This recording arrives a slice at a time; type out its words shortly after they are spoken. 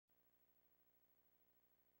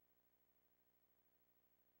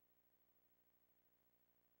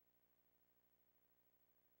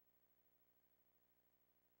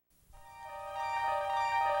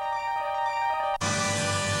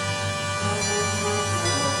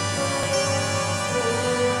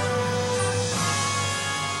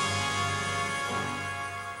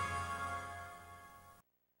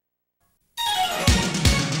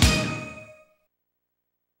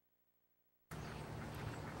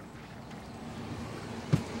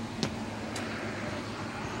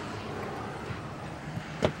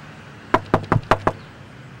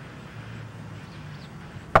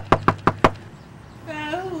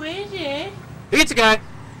guy.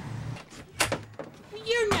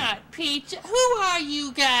 You're not pizza. Who are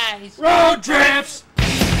you guys? Road trips!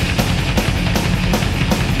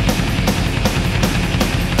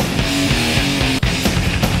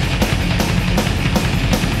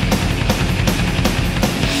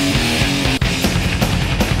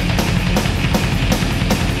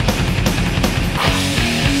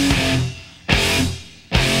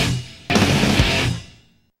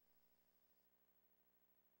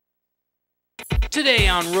 Today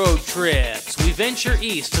on Road Trips, we venture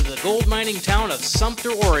east to the gold mining town of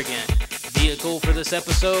Sumpter, Oregon. Vehicle for this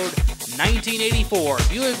episode, 1984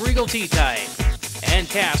 Buick Regal T-Type. And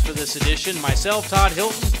cast for this edition, myself, Todd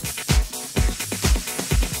Hilton.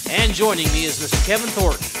 And joining me is Mr. Kevin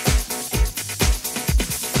Thornton.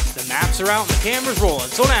 The maps are out and the camera's rolling,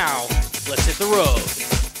 so now, let's hit the road.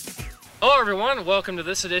 Hello everyone, welcome to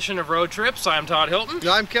this edition of Road Trips. I'm Todd Hilton.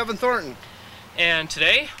 I'm Kevin Thornton. And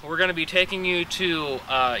today we're going to be taking you to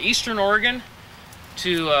eastern Oregon,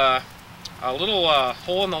 to a little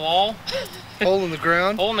hole in the wall. Hole in the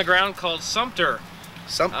ground? Hole in the ground called Sumpter.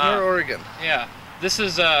 Sumpter, Oregon. Yeah, this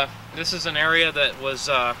is an area that was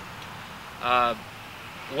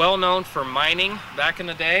well known for mining back in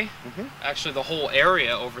the day. Actually, the whole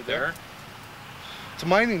area over there. It's a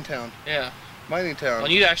mining town. Yeah. Mining town.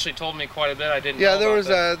 Well, you actually told me quite a bit. I didn't. Yeah, know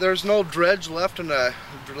there's an old dredge left in the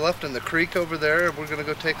creek over there. We're gonna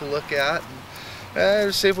go take a look at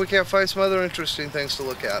and see if we can't find some other interesting things to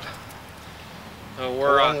look at.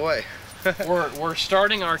 We're along the way. we're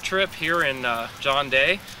starting our trip here in John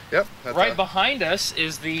Day. Yep. Right behind us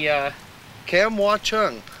is the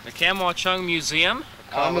Kam-Wah-Chung. The Kam-Wah-Chung Museum,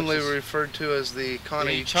 commonly referred to as the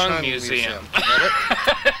Connie Chung Museum.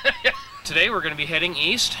 Today we're going to be heading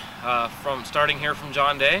east, starting here from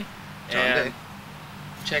John Day, and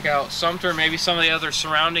check out Sumpter, maybe some of the other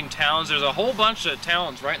surrounding towns. There's a whole bunch of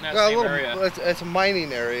towns right in that same area. It's a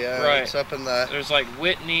mining area. Right. It's up in the. There's like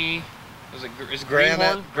Whitney. Is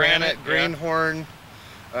Granite, Greenhorn. Greenhorn.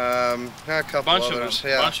 A couple others.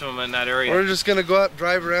 Bunch of them in that area. We're just gonna go out,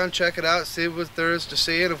 drive around, check it out, see what there is to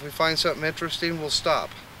see, and if we find something interesting, we'll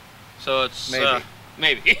stop. So it's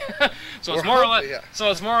maybe. So it's more or less. Yeah. So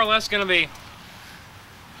it's more or less gonna be.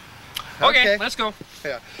 Okay, let's go.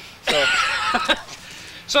 Yeah.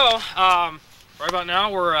 So, right about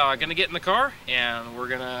now we're gonna get in the car and we're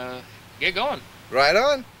gonna get going. Right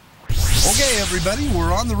on. Okay, everybody,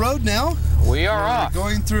 we're on the road now. We are off.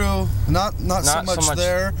 Going through not so much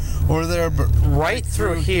there or there, but right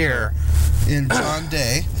through here in John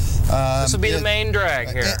Day. This will be the main drag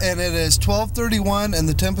here. And it is 12:31 and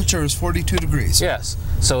the temperature is 42 degrees. Yes,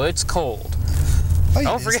 so it's cold. Oh,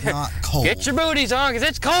 don't forget, it's not cold. Get your booties on because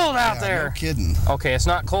it's cold out there. No kidding. Okay, it's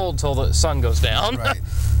not cold till the sun goes down. Right.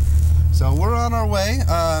 So we're on our way.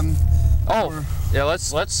 Yeah,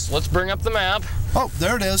 let's bring up the map. Oh,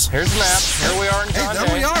 there it is. Here's the map. Here we are in John Day.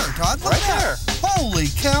 There we are, Todd. Look right there. Holy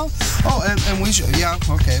cow. Oh, and we should, yeah,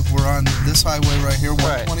 okay. We're on this highway right here,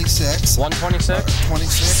 126. 126?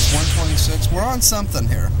 26, 126. We're on something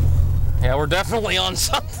here. Yeah, we're definitely on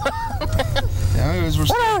something. Yeah, anyways,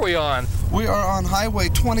 what are we on? We are on Highway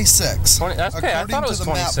 26. That's okay, I thought it was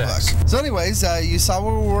 26. Map book. So anyways, you saw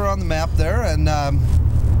where we were on the map there, and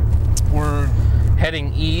we're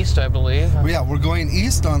heading east, I believe. Yeah, we're going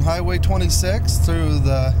east on Highway 26 through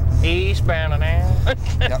the... Eastbound and down.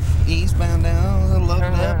 Yep, eastbound down,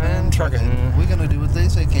 loaded up and trucking. We're going to do what they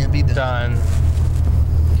say can't be done.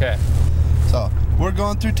 Okay. So, we're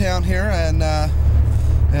going through town here, and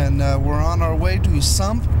we're on our way to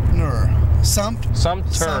Sumpter.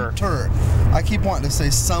 Sumpter. I keep wanting to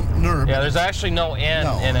say Sumpter. Yeah, there's actually no N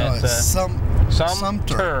in it. It's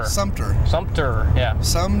Sumpter. Sumpter. Yeah.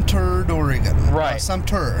 Sumpter, Oregon. Right.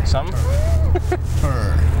 Sumpter.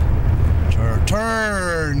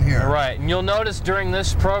 Turn here. Right, and you'll notice during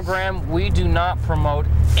this program we do not promote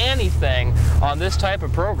anything on this type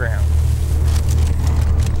of program.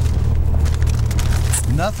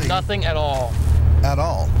 Nothing. Nothing at all. At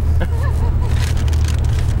all.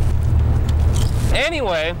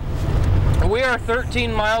 Anyway, we are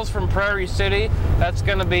 13 miles from Prairie City. That's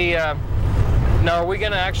going to be. Now, are we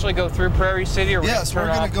going to actually go through Prairie City, or yes, we're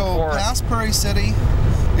going to go past Prairie City,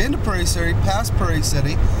 into Prairie City, past Prairie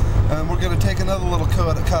City, and we're going to take another little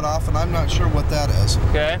cut off, and I'm not sure what that is.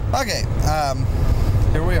 Okay. Okay.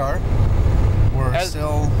 Here we are. We're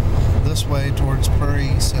still this way towards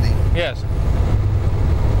Prairie City. Yes.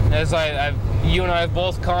 As you and I have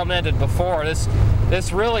both commented before, this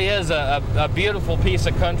really is a beautiful piece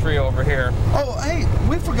of country over here. Oh, hey,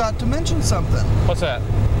 we forgot to mention something. What's that?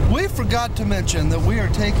 We forgot to mention that we are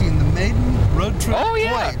taking the maiden road trip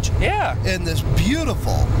voyage in this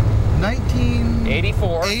beautiful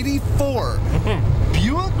 1984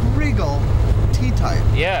 Buick Regal T-Type.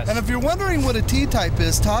 Yes. And if you're wondering what a T-Type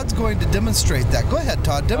is, Todd's going to demonstrate that. Go ahead,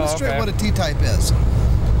 Todd. Demonstrate what a T-Type is.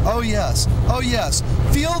 Oh yes. Oh yes.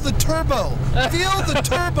 Feel the turbo. Feel the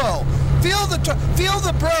turbo. Feel the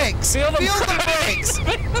brakes. Feel the brakes.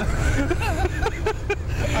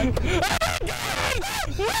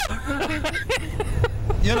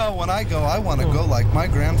 You know, when I go, I want to go like my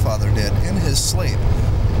grandfather did in his sleep.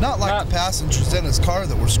 Not like the passengers in his car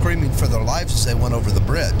that were screaming for their lives as they went over the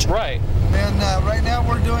bridge. Right. And right now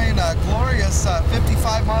we're doing a glorious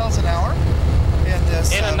 55 miles an hour in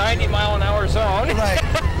this. In a 90-mile-an-hour zone. Right.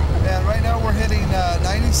 And right now we're hitting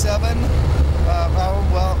 97.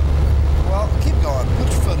 Well, keep going. Put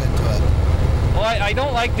your foot into it. Well, I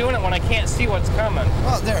don't like doing it when I can't see what's coming.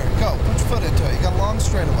 Oh, there. Go. Put your foot into it. You got a long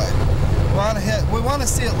straightaway. We want to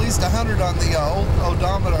see at least 100 on the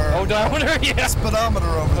odometer. Odometer, yeah. Speedometer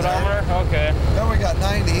over there. Speedometer, okay. Then we got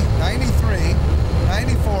 90, 93,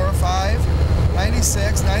 94, 5,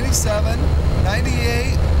 96, 97,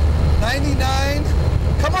 98, 99.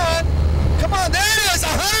 Come on. Come on. There it is.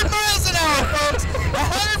 100 miles an hour, folks.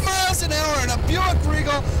 100 miles an hour in a Buick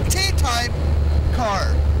Regal T-Type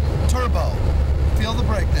car. Turbo. Feel the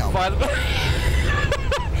brake now.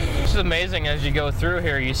 It's amazing as you go through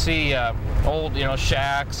here. You see old,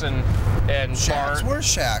 shacks and Shacks. Where's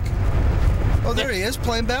Shaq? Oh, there he is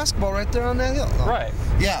playing basketball right there on that hill. Oh. Right.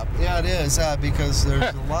 Yeah, it is because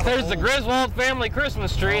there's a lot. There's the Griswold family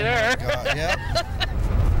Christmas tree there. My God, yep.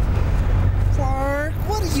 Clark,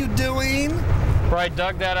 what are you doing? Probably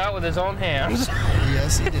dug that out with his own hands.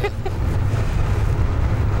 Yes, he did.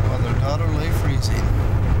 Well, their daughter lay freezing.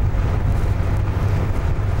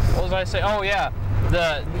 What was I say? Oh yeah.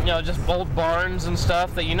 Just old barns and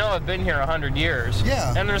stuff that have been here 100 years.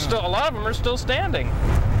 Yeah. And there's still a lot of them are still standing.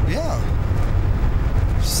 Yeah.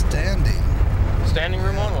 Standing. Standing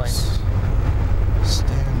room only.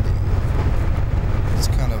 Standing. It's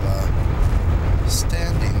kind of a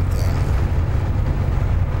standing thing.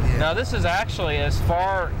 Yeah. Now this is actually as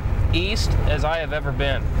far east as I have ever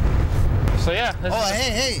been. So yeah.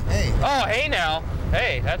 Hey. Oh, hey now.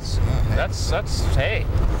 Hey, that's hey.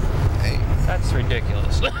 Hey. That's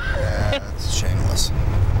ridiculous. Yeah, that's shameless.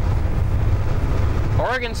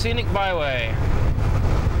 Oregon Scenic Byway.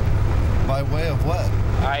 By way of what?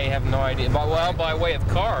 I have no idea. By way of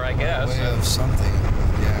car, I guess. By way of something.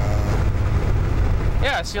 Yeah.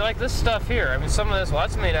 Yeah, see, like this stuff here. I mean, some of this,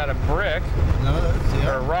 that's made out of brick. No, that's,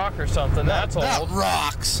 or rock or something. That's old. That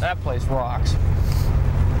rocks. That place rocks.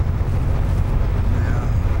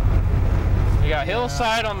 Yeah. You got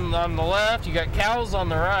hillside on the left. You got cows on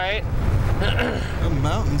the right. The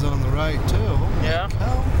mountains on the right too. Holy cow.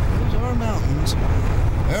 Those are mountains.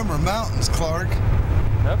 Them are mountains, Clark.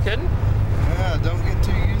 No kidding. Yeah, don't get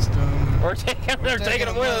too used to them. They're taking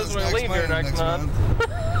them with us when we leave here next month.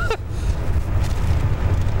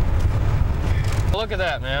 Look at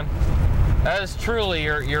that, man. That is truly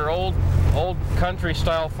your old country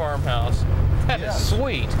style farmhouse. That is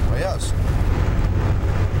sweet. Oh, yes.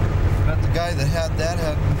 But the guy that had that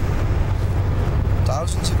had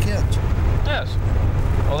thousands of kids. Yes.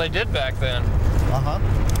 Well, they did back then. Uh-huh.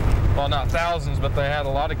 Well, not thousands, but they had a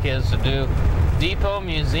lot of kids to do. Depot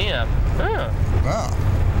Museum. Huh. Wow.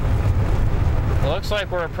 It looks like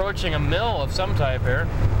we're approaching a mill of some type here.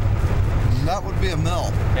 That would be a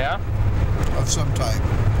mill. Yeah? Of some type.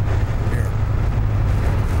 Here.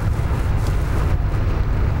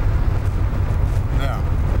 Yeah.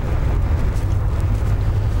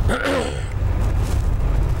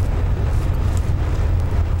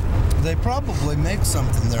 They probably make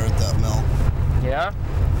something there at that mill. Yeah?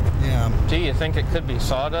 Yeah. Do you think it could be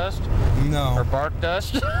sawdust? No. Or bark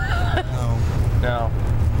dust? No. No.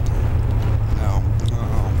 No.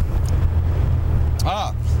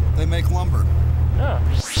 Ah, they make lumber. Oh.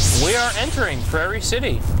 We are entering Prairie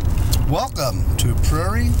City. Welcome to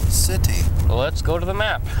Prairie City. Well, let's go to the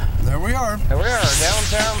map. There we are. There we are,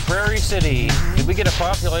 downtown Prairie City. Did we get a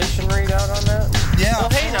population readout on that? Yeah. Well,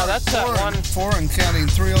 hey, now that's that one. 4 and counting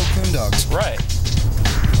 3 old coon dogs. Right.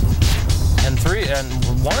 And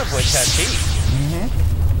one of which had teeth. Mm-hmm.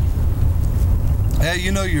 Yeah,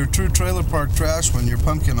 you know your true trailer park trash when your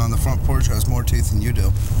pumpkin on the front porch has more teeth than you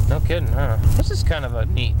do. No kidding, huh? This is kind of a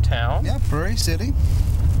neat town. Yeah, Prairie City.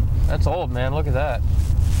 That's old, man. Look at that.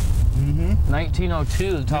 Mm-hmm.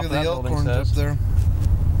 1902, the top of that building says. Look at the elk horns up there.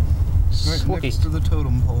 Right Sweet. next to the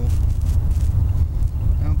totem pole.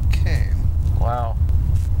 Okay. Wow.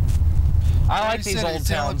 I like these old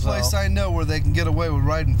towns, though. It's the only place I know where they can get away with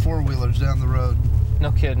riding four-wheelers down the road.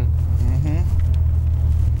 No kidding. Mm-hmm.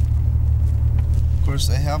 Of course,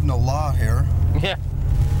 they have no law here. Yeah.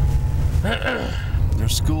 Their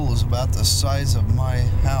school is about the size of my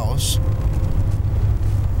house.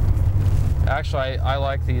 Actually, I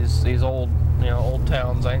like these old, old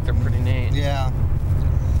towns. I think they're pretty neat. Yeah,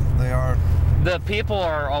 they are. The people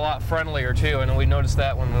are a lot friendlier too, and we noticed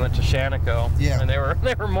that when we went to Shaniko. Yeah. And they were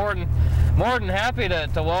more than happy to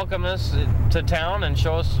welcome us to town and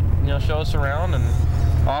show us around and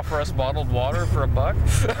offer us bottled water for $1.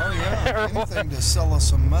 Oh yeah, anything to sell us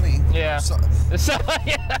some money. Yeah. So,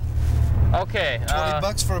 Yeah. Okay. 20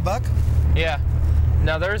 bucks for $1? Yeah.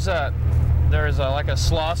 Now there's like a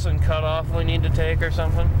Slauson cutoff we need to take or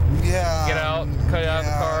something. Yeah. Get out, cut out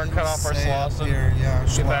the car, cut off our Slauson. Yeah,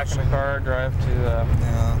 get back in the car, drive to.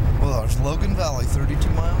 Yeah. Well, there's Logan Valley, 32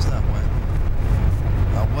 miles that way.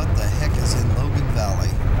 Now, what the heck is in Logan Valley?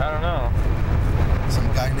 I don't know. Some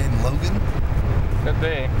guy named Logan? Could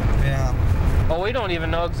be. Yeah. Well, we don't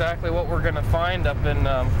even know exactly what we're gonna find up in.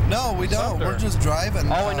 No, we don't. Sumpter. We're just driving.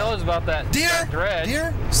 All we know is about that deer. dredge.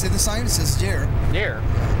 Deer. See the sign? It says deer. Deer.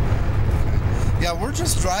 Yeah, we're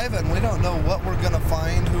just driving. We don't know what we're gonna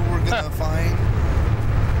find, who we're gonna find,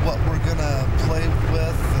 what we're gonna play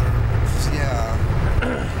with, or yeah.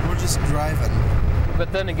 We're just driving.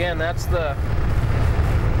 But then again, that's the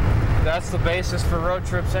basis for road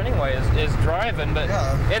trips anyway, is driving, but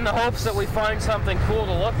Yeah. in the hopes that we find something cool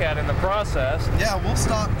to look at in the process. Yeah, we'll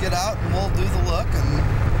stop, get out, and we'll do the look and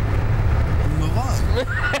move on.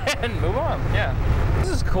 And move on, yeah. This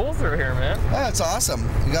is cool through here, man. Yeah, it's awesome.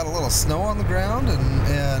 You got a little snow on the ground and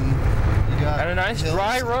you got And a nice hills.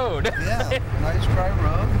 dry road. Yeah, nice dry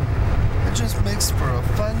road. It just makes for a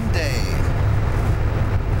fun day.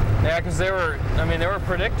 Yeah, because they were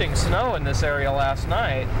predicting snow in this area last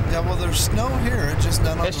night. Yeah, well, there's snow here. It's just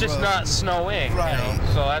not on It's the just road. not snowing, Right.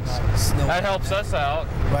 So Not snowing. that helps us out.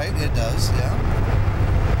 Right, it does, yeah.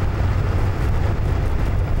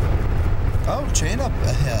 Oh, chain up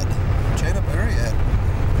ahead. Chain up area ahead.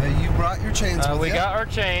 You brought your chains with We you? got our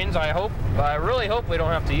chains. I really hope we don't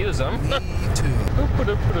have to use them. Me too.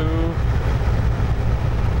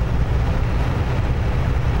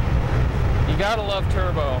 You gotta love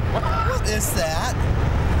turbo. What is that?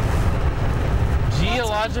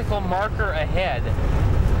 Geological marker ahead.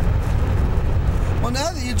 Well,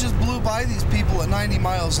 now that you just blew by these people at 90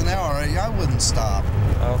 miles an hour, I wouldn't stop.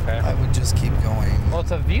 Okay. I would just keep going. Well,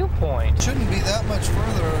 it's a viewpoint. Shouldn't be that much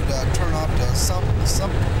further to turn off to Sumpter.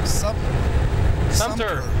 Sumpter.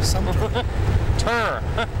 Sumpter.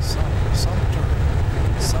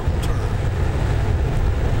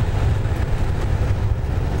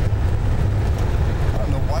 I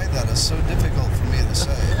don't know why that is so difficult for me to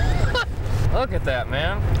say. Look at that,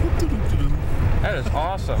 man. That is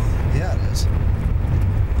awesome. Yeah, it is.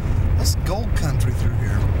 That's gold country through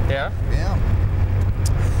here. Yeah? Yeah.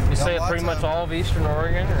 You Got say lots pretty much of- all of Eastern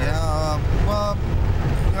Oregon? Or? Yeah, well,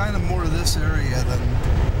 kind of more of this area than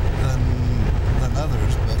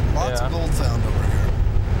others, but lots of gold found over here.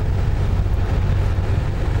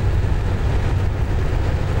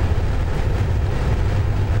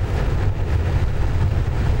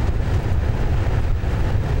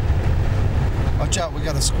 Watch out, we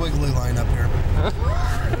got a squiggly line up here.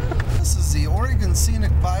 This is the Oregon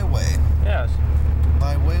Scenic Byway. Yes.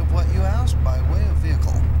 By way of what you asked? By way of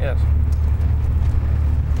vehicle. Yes.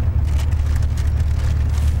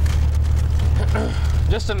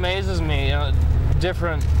 Just amazes me,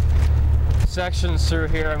 different sections through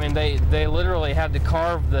here. I mean, they literally had to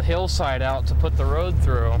carve the hillside out to put the road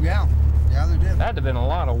through. Yeah, yeah, they did. That had to have been a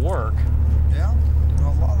lot of work. Yeah, a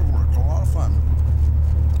lot of work, a lot of fun.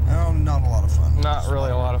 No, not a lot of fun. Not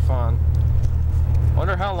really a lot of fun.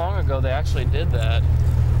 Wonder how long ago they actually did that.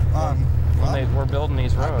 When they were building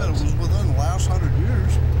these roads. I bet it was within the last 100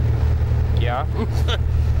 years. Yeah.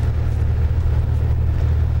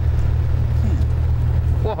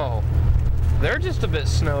 Whoa. They're just a bit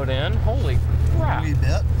snowed in. Holy crap. A wee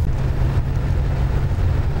bit.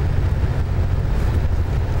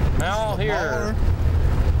 Malheur.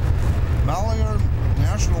 Malheur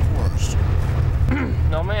National Forest.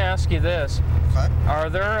 Now, let me ask you this. Okay. Are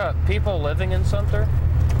there people living in Sumpter?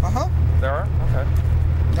 Uh-huh. There are? Okay.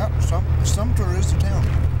 Yep, Sumpter is the town.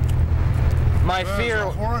 My There's fear... a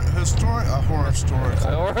horror story. horror story.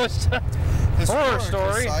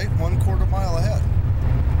 Site 1/4 mile ahead.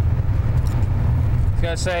 I was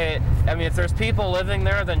going to say, I mean, if there's people living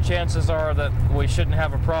there, then chances are that we shouldn't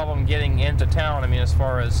have a problem getting into town. I mean, as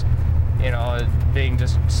far as, it being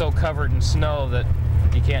just so covered in snow that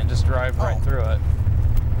you can't just drive right through it.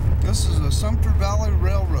 This is a Sumpter Valley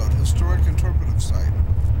Railroad Historic Interpretive Site.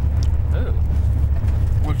 Ooh.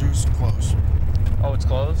 Which is close. Oh, it's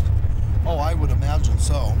closed? Oh, I would imagine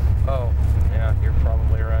so. Oh, yeah, you're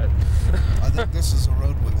probably right. I think this is the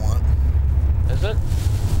road we want.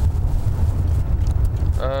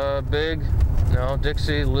 big, no,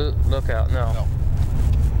 Dixie Lookout, no.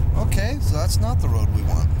 Okay, so that's not the road we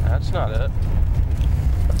want. That's not it.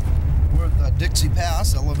 We're at the Dixie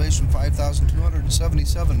Pass, elevation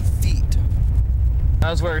 5,277 feet.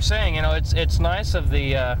 As we were saying, you know, it's nice of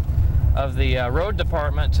the road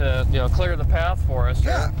department to, you know, clear the path for us.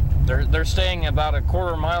 Yeah. They're staying about a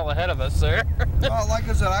quarter mile ahead of us there. Well, like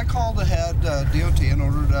I said, I called ahead DOT and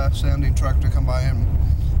ordered a sanding truck to come by and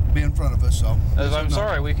be in front of us. So I'm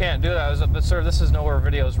sorry, we can't do that. But sir, this is Nowhere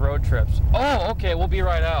Videos road trips. Oh, okay, we'll be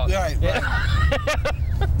right out. Right.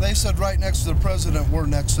 They said right next to the president, we're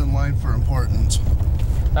next in line for importance.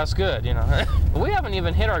 That's good, you know. We haven't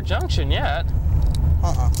even hit our junction yet.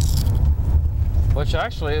 Which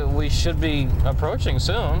actually we should be approaching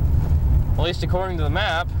soon, at least according to the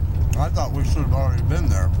map. I thought we should have already been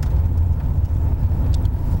there.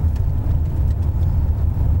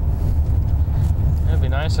 It'd be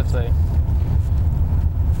nice if they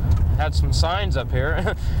had some signs up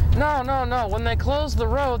here. No. When they close the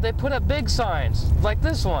road, they put up big signs, like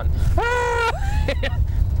this one.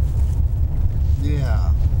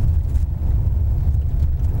 Yeah.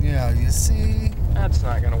 Yeah, you see? That's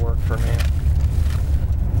not gonna work for me.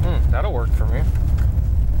 That'll work for me.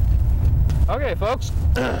 Okay, folks,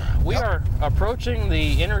 we are approaching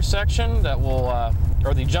the intersection that will,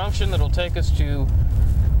 or the junction that'll take us to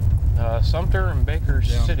Sumpter and Baker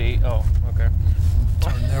City. Oh, okay.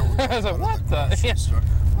 Turn there. I was like, what the?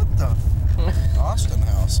 What the? Austin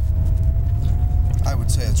House. I would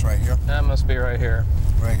say it's right here. That must be right here.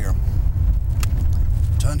 Right here.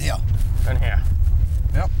 Turn here. Turn here.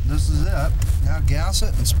 Yep, this is it. Now gas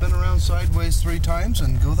it and spin around sideways 3 times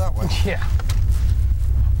and go that way. Yeah.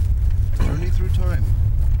 Journey through time.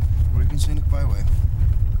 Oregon Scenic Byway.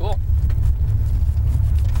 Cool.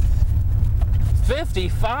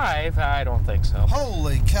 55? I don't think so.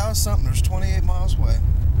 Holy cow, Sumter's 28 miles away.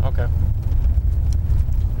 Okay.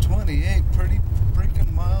 28 pretty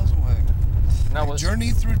freaking miles away. Now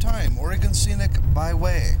Journey through time, Oregon Scenic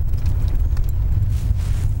Byway.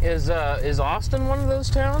 Is Austin one of those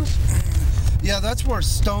towns? Yeah, that's where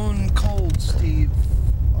Stone Cold Steve.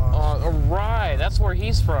 Right, that's where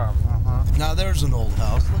he's from. Now there's an old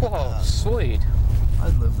house. Look at that. Sweet.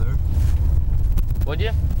 I'd live there. Would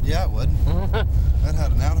you? Yeah, it would. That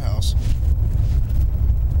had an outhouse.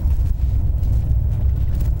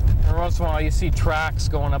 Every once in a while you see tracks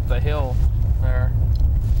going up the hill there.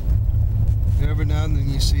 Every now and then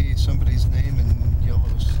you see somebody's name in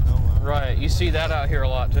yellow snow. Right, you see that out here a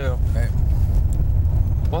lot too. Right.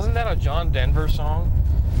 Wasn't that a John Denver song?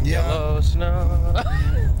 Yeah. Yellow snow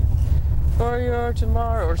for your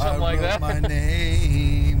tomorrow or something like that. I wrote my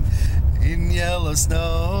name in yellow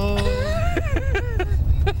snow.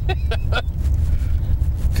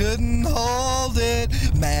 Couldn't hold it,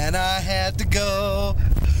 man, I had to go.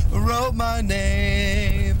 Wrote my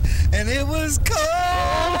name and it was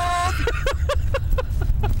cold.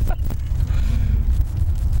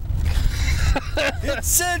 It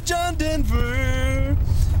said John Denver.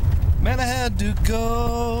 Man, I had to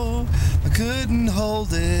go. I couldn't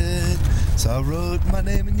hold it, so I wrote my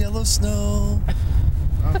name in yellow snow.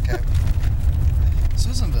 Okay.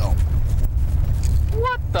 Susanville.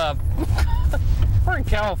 What the? We're in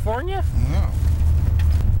California? Yeah.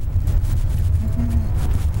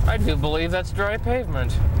 I do believe that's dry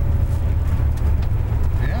pavement.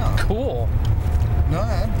 Yeah. Cool. No,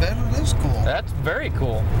 I bet it is cool. That's very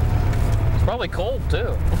cool. It's probably cold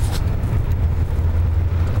too.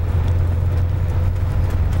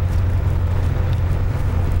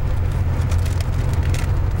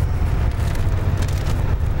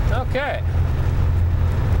 Okay.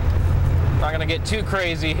 Not gonna get too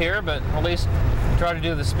crazy here, but at least try to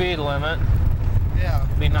do the speed limit. Yeah.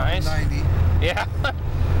 Be nice. 90. Yeah.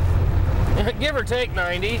 Give or take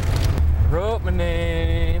 90. Wrote my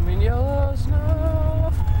name in yellow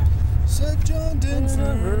snow. Said John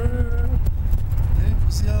Denver. It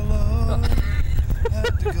was yellow.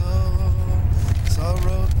 Had to go. So I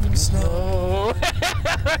wrote in snow.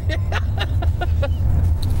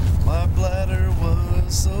 My bladder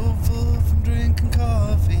was so full from drinking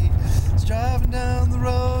coffee. Was driving down the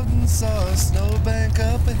road and saw a snowbank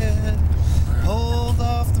up ahead. Pulled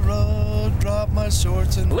off the road, dropped my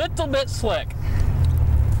shorts and... Little bit slick.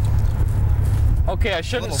 Okay, I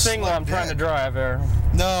shouldn't sing while I'm trying to drive there.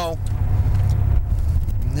 No.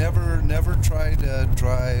 Never try to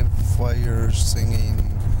drive while you're singing,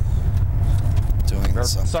 doing Or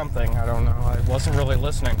something. something, I don't know. I wasn't really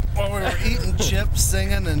listening. Well, we were eating chips,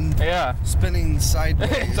 singing, and Yeah. spinning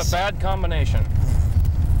sideways. It's a bad combination.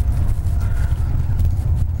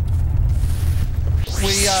 We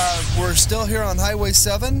we're still here on Highway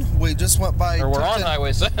 7. We just went by. Or we're Tipton. on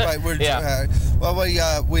Highway 7. Right. Yeah. Well,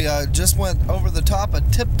 we just went over the top of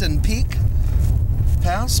Tipton Peak.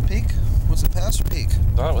 Peak? Was it Pass or Peak?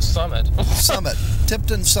 I thought it was Summit. Summit.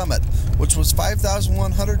 Tipton Summit, which was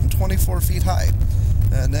 5,124 feet high.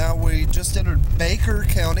 And now we just entered Baker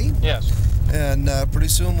County. Yes. And pretty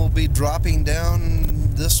soon we'll be dropping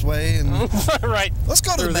down this way. And right. Let's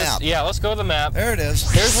go to the map. Yeah, let's go to the map. There it is.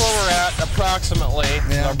 Here's where we're at, approximately.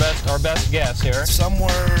 Yeah. Our best guess here.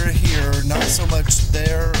 Somewhere here, not so much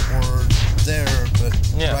there or there, but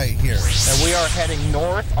right here. And we are heading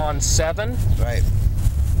north on 7. Right.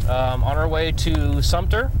 On our way to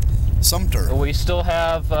Sumpter. Sumpter. We still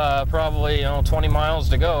have probably 20 miles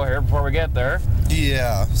to go here before we get there.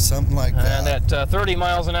 Yeah, something like that. And at 30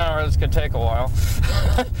 miles an hour, this could take a while.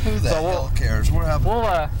 Who the hell cares?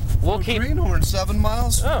 We'll keep. Green, we're in 7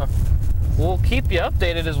 miles. Oh, we'll keep you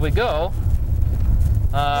updated as we go.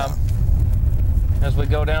 As we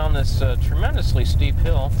go down this tremendously steep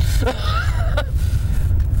hill.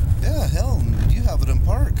 Yeah, hell, you have it in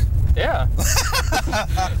park. Yeah.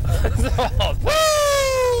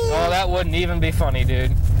 Oh, that wouldn't even be funny,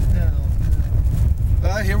 dude.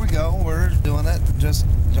 Here we go. We're doing it. Just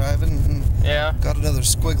driving. Yeah. Got another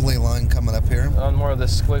squiggly line coming up here. On more of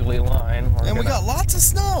this squiggly line. We got lots of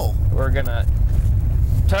snow. We're gonna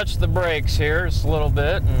touch the brakes here just a little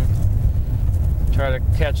bit and try to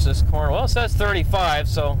catch this corner. Well, it says 35,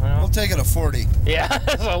 so we'll take it at 40. Yeah,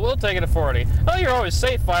 so we'll take it at 40. Well, you're always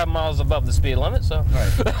safe 5 miles above the speed limit, so.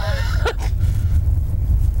 Right.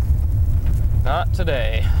 Not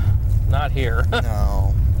today. Not here.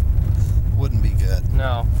 No. Wouldn't be good.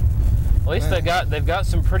 No. At least they've got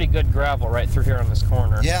some pretty good gravel right through here on this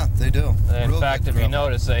corner. Yeah, they do. In fact, if you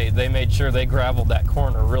notice, they made sure they gravelled that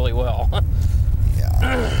corner really well.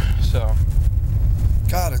 Yeah. So.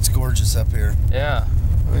 God, it's gorgeous up here. Yeah.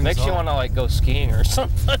 Makes you want to like go skiing or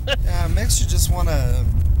something. Yeah, it makes you just want to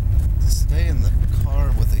stay in the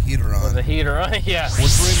car with the heater on. With the heater on, yeah. We're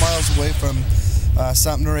 3 miles away from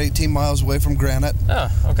Sumpter, 18 miles away from Granite. Oh,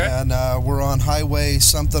 okay. And we're on highway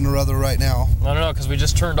something or other right now. I don't know, because we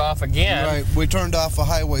just turned off again. Right, we turned off a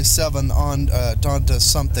highway 7 onto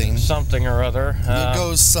something. Something or other. It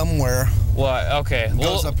goes somewhere. What? Okay. It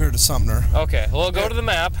goes up here to Sumter. Okay, we'll go to the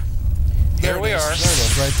map. Here we are. There it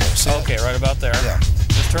is, right there. See okay, right about there. Yeah.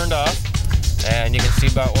 Just turned off, and you can see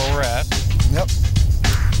about where we're at. Yep.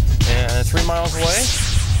 And 3 miles away.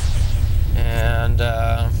 And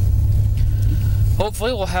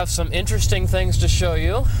hopefully we'll have some interesting things to show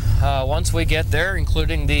you once we get there,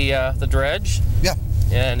 including the dredge. Yeah.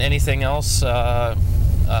 And anything else in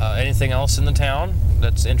the town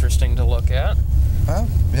that's interesting to look at. Yeah.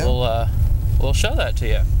 We'll show that to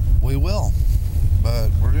you. We will.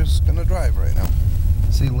 But we're just gonna drive right now.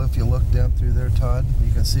 See, if you look down through there, Todd,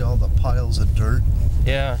 you can see all the piles of dirt.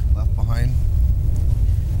 Yeah. Left behind.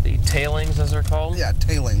 The tailings, as they're called. Yeah,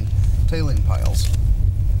 tailing piles.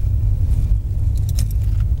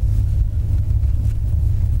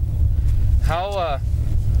 How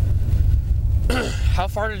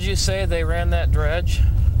far did you say they ran that dredge?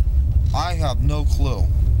 I have no clue.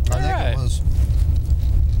 I think right. it was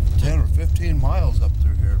 10 or 15 miles up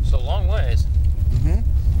through here. So long ways. Mm-hmm.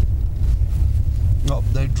 No,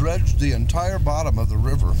 they dredged the entire bottom of the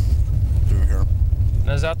river through here. And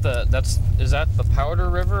is that the Powder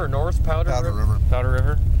River or North Powder River? Powder River. Powder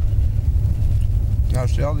River. Now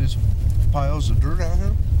see all these piles of dirt out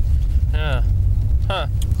here? Yeah. Huh.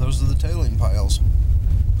 Those are the tailing piles.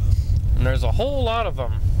 And there's a whole lot of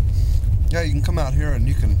them. Yeah, you can come out here and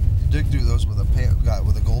you can dig through those with a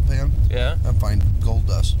gold pan. Yeah. And find gold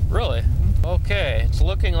dust. Really? Mm-hmm. Okay, it's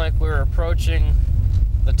looking like we're approaching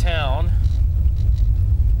the town.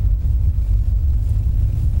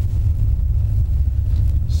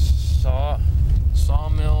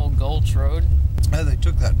 Sawmill Gulch Road. Yeah, they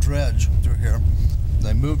took that dredge through here.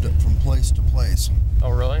 They moved it from place to place. Oh,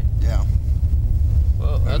 really? Yeah.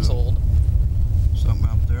 Whoa, that's old. Something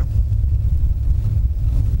out there.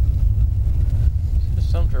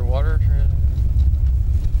 Sumpter water.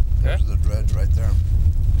 Okay. There's the dredge right there.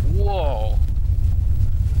 Whoa.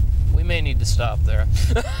 We may need to stop there.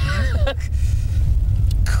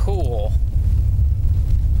 Cool.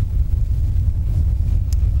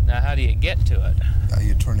 Now, how do you get to it?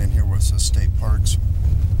 You turn in here where it says state parks.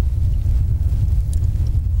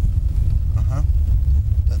 Uh-huh.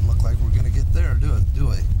 Doesn't look like we're going to get there, do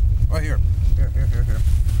we? Right here. Here.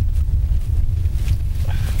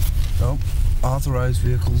 Nope. Authorized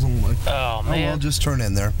vehicles only. Oh, man. Oh, well, just turn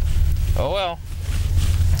in there. Oh, well.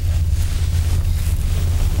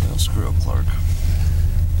 Well, screw up, Clark.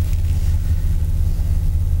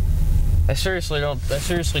 I seriously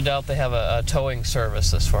doubt they have a towing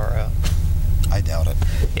service this far out. I doubt it.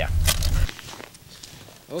 Yeah.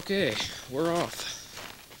 Okay, we're off.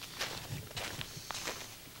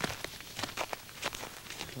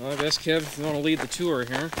 Well, I guess, Kev, if you want to lead the tour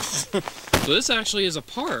here. So this actually is a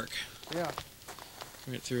park. Yeah.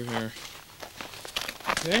 Right through here.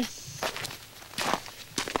 Okay.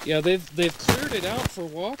 Yeah, they've cleared it out for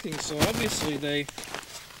walking, so obviously they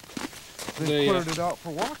cleared it out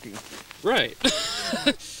for walking. Right.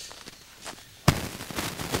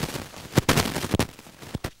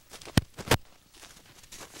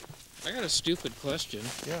 I got a stupid question.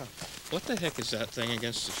 Yeah. What the heck is that thing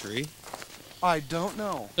against the tree? I don't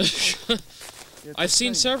know. I've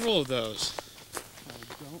seen several of those. I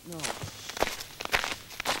don't know.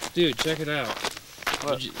 Dude, check it out.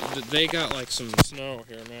 What? They got like some snow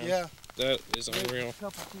here, man. Yeah. That is unreal. A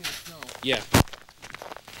couple feet of snow. Yeah.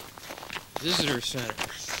 Visitor center.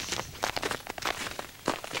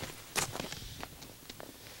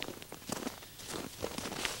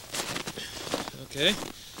 Okay.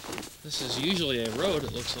 This is usually a road,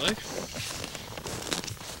 it looks like.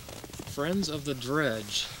 Friends of the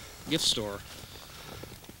Dredge gift store.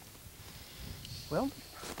 Well,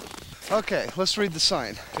 okay, let's read the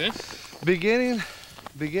sign. Okay. Began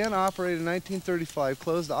operated in 1935,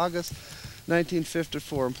 closed August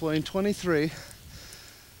 1954, employing 23.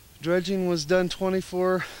 Dredging was done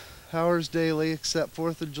 24 hours daily except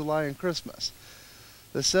 4th of July and Christmas.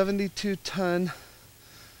 The 72-ton,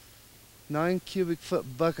 9 cubic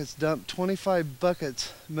foot buckets dumped 25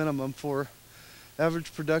 buckets minimum for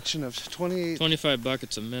average production of 25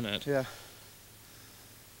 buckets a minute. Yeah.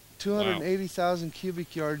 280,000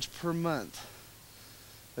 cubic yards per month.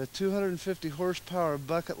 A 250 horsepower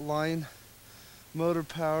bucket line motor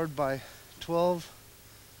powered by 12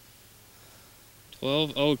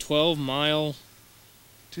 mile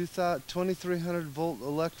 2300 volt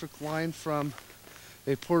electric line from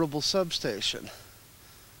a portable substation.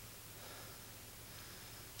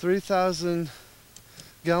 3,000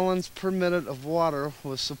 gallons per minute of water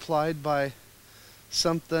was supplied by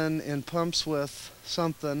something in pumps with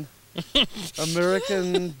something.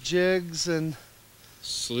 American jigs and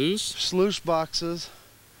sluice boxes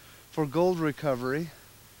for gold recovery.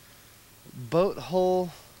 Boat hole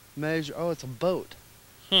measure, oh, it's a boat.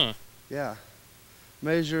 Huh. Yeah.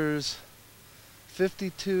 Measures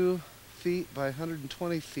 52 feet by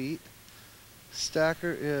 120 feet.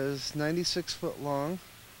 Stacker is 96 foot long.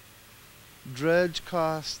 Dredge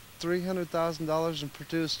cost $300,000 and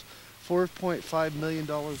produced $4.5 million in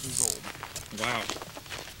gold. Wow.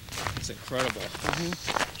 That's incredible.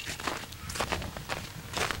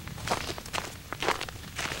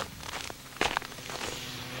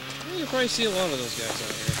 You probably see a lot of those guys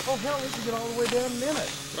out here. Oh hell, we can get all the way down in a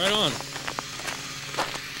minute. Right on.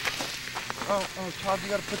 Oh, Todd, you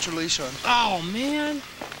gotta put your leash on. Oh man!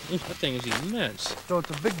 That thing is immense. So it's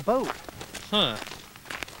a big boat. Huh.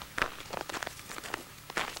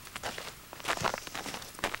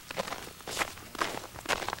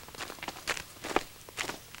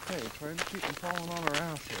 Hey, trying to keep them falling on our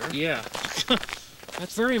ass here. Yeah.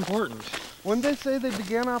 That's very important. When did they say they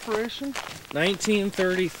began operation?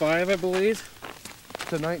 1935, I believe.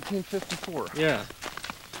 To 1954. Yeah.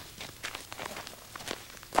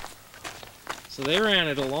 So they ran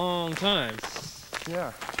it a long time.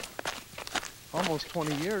 Yeah. Almost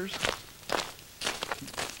 20 years.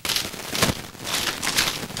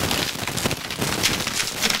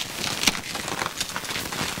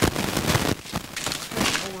 Okay,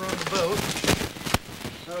 now we're on the boat.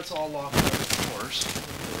 Now it's all locked up, of course.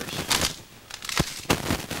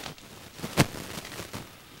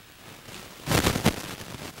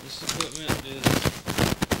 This equipment is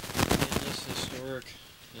in this historic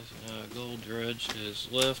gold dredge is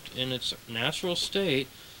left in its natural state,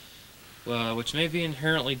 which may be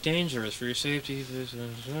inherently dangerous for your safety.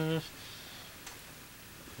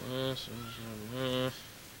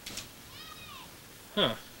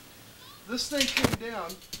 Huh. This thing came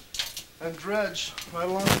down and dredged right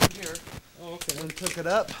along from here. Oh, okay. And took it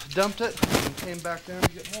up, dumped it, and came back down to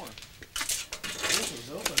get more. This is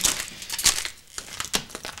open.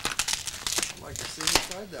 I'd like to see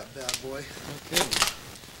inside that bad boy. Okay.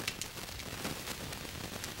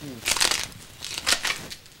 Is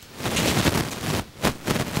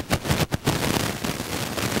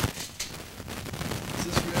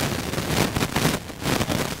this real?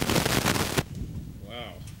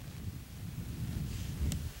 Wow.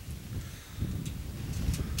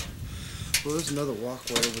 Well, there's another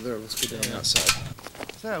walkway over there. Let's go down that side.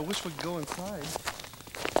 Yeah, I wish we could go inside.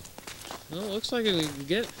 Well, it looks like we can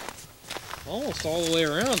get almost all the way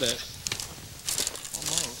around it.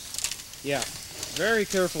 Almost. Yeah, very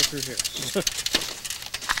careful through here.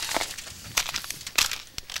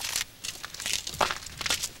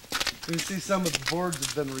 You see some of the boards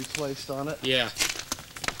have been replaced on it. Yeah,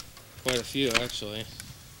 quite a few actually.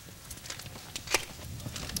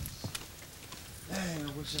 Dang,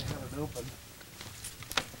 I wish I had it open.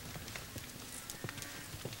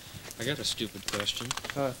 I got a stupid question.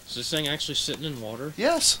 Is this thing actually sitting in water?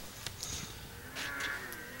 Yes.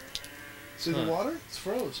 See the Huh. water? It's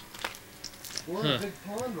froze. We're in a big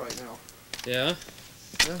pond right now. Yeah?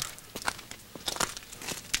 Yeah.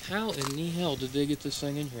 How in the hell did they get this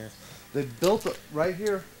thing in here? They built it right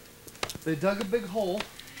here. They dug a big hole,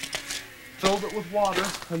 filled it with water,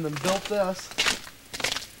 and then built this.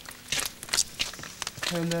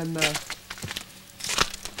 And then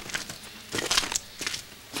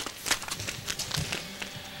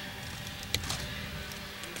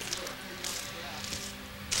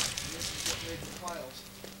piles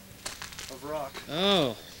of rock.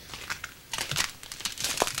 Oh.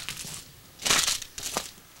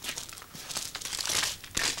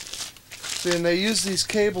 See, and they use these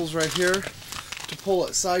cables right here to pull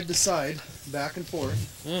it side to side, back and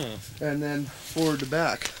forth, and then forward to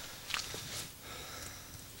back.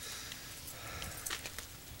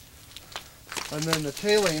 And then the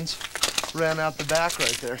tailings ran out the back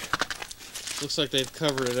right there. Looks like they've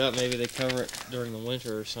covered it up. Maybe they cover it during the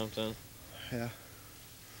winter or something. Yeah.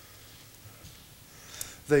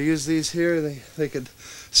 They use these here. They could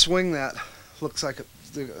swing that. Looks like it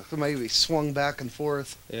maybe swung back and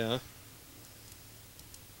forth. Yeah.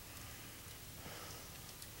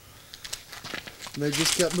 And they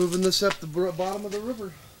just kept moving this up the bottom of the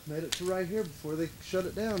river. Made it to right here before they shut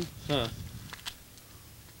it down. Huh.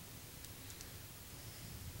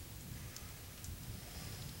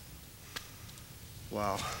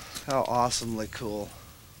 Wow, how awesomely cool.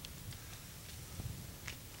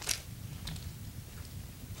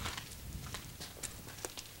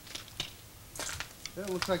 Yeah, it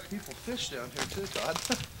looks like people fish down here too, Todd.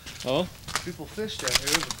 Oh? People fish down here.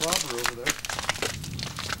 There's a bobber over there.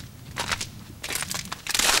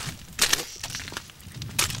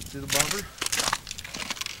 See the bobber?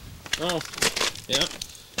 Oh. Yeah.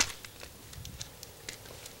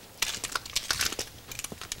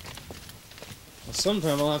 Well,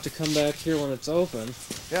 sometime I'll have to come back here when it's open.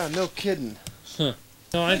 Yeah, no kidding. Huh.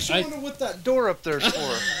 No, I wonder what that door up there's for.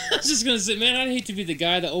 I was just gonna say, man, I'd hate to be the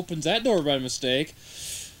guy that opens that door by mistake.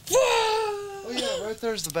 Oh yeah, right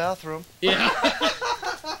there's the bathroom. Yeah.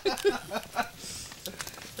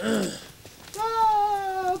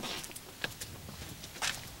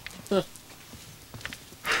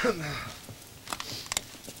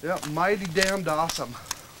 Yeah, mighty damned awesome.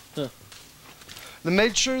 Huh. They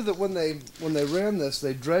made sure that when they ran this,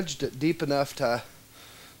 they dredged it deep enough to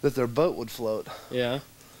that their boat would float. Yeah.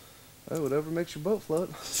 Oh, whatever makes your boat float.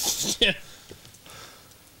 Yeah.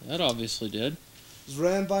 That obviously did. It was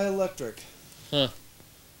ran by electric. Huh.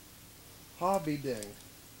 Hobby ding.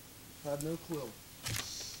 Had no clue.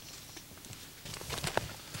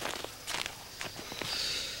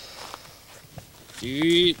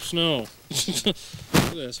 Deep snow. Look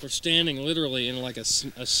at this. We're standing literally in like a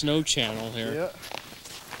snow channel here. Yeah.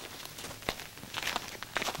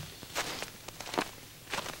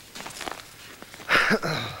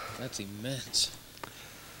 That's immense.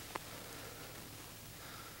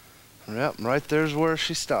 Yep, right there's where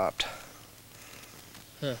she stopped.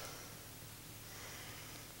 Huh.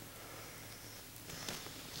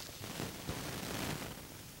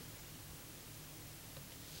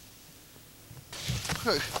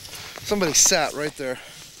 Somebody sat right there.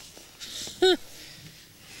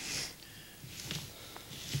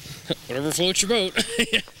 Whatever floats your boat.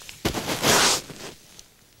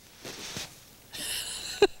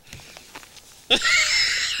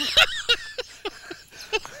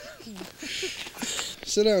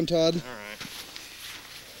 Sit down, Todd. All right.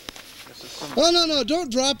 Oh, no,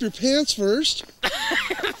 don't drop your pants first.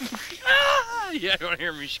 Yeah, don't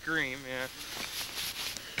hear me scream, yeah.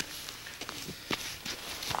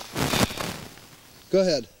 Go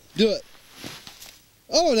ahead. Do it.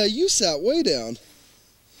 Oh, now you sat way down.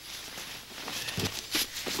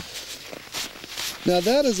 Now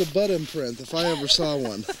that is a butt imprint, if I ever saw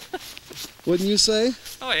one. Wouldn't you say?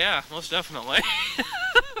 Oh yeah, most definitely.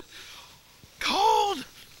 Cold!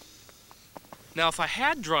 Now if I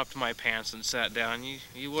had dropped my pants and sat down,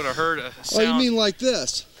 you would have heard a sound. Oh, you mean like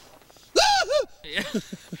this? Yeah.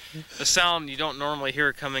 A sound you don't normally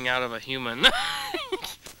hear coming out of a human.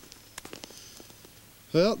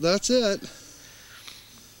 Well, that's it.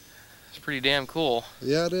 It's pretty damn cool.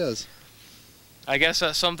 Yeah, it is. I guess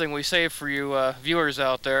that's something we save for you viewers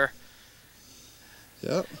out there.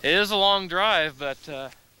 Yep. It is a long drive, but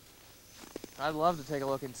I'd love to take a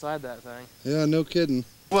look inside that thing. Yeah, no kidding.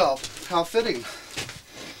 Well, how fitting.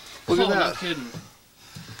 Look at that. No kidding.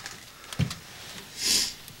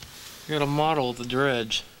 Got a model of the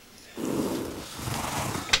dredge.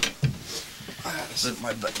 I had to sit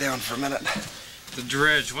my butt down for a minute. The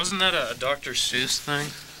dredge, wasn't that a Dr. Seuss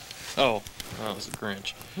thing? Oh, that was a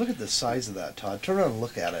Grinch. Look at the size of that, Todd. Turn around and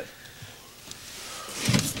look at it.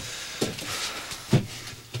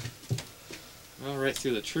 Oh, right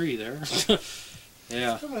through the tree there.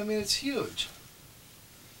 Yeah. I mean, it's huge.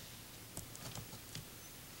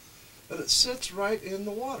 But it sits right in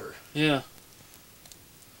the water. Yeah.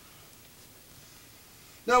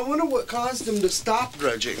 Now, I wonder what caused them to stop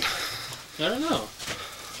dredging. I don't know.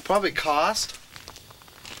 Probably cost.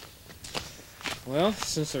 Well,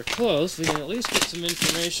 since they're closed, we can at least get some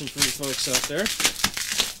information from you folks out there.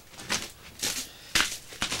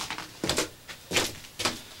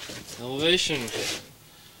 Elevation,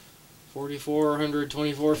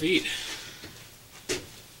 4,424 feet.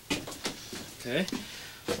 Okay.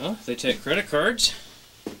 Well, they take credit cards.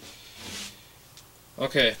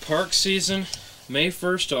 Okay, park season, May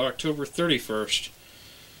 1st to October 31st.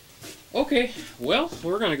 Okay, well,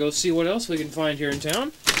 we're going to go see what else we can find here in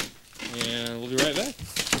town. And we'll be right back.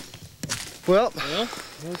 Well,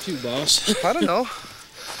 where to, boss? I don't know.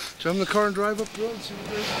 Jump in the car and drive up the road and see what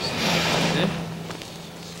there is. Okay.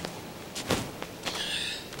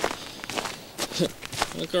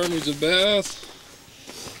 My car needs a bath.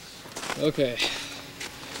 Okay.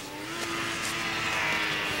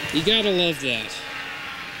 You gotta love that.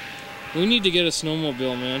 We need to get a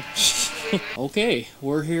snowmobile, man. Okay,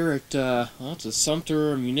 we're here at, well, it's a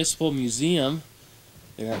Sumpter Municipal Museum.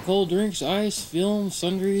 They got cold drinks, ice, film,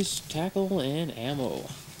 sundries, tackle, and ammo.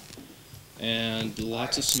 And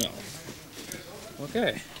lots of snow.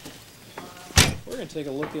 Okay. We're gonna take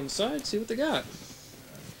a look inside, see what they got.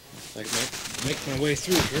 I can make my way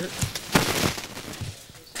through here.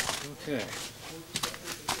 Okay.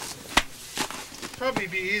 Probably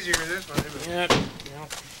be easier this way, but Yep.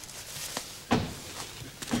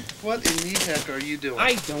 What in the heck are you doing?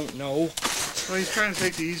 I don't know. well, he's trying to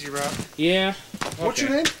take the easy route. Yeah. What's your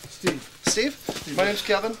name? Steve. Steve? My name's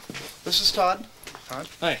Kevin. This is Todd. Todd.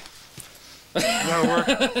 Hi. That'll work.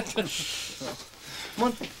 Come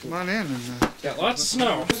on. Come on in. And, Got lots of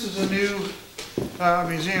snow. this is a new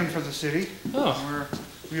museum for the city. Oh.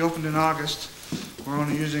 We opened in August. We're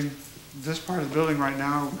only using this part of the building right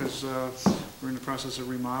now because we're in the process of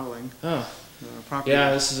remodeling. Oh. The property.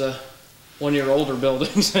 Yeah, this is a one-year-older building,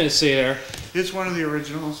 I see there. It's one of the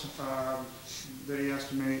originals. They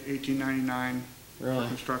estimate 1899 Really?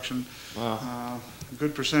 construction. Wow. A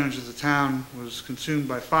good percentage of the town was consumed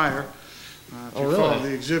by fire. If you Oh, really? follow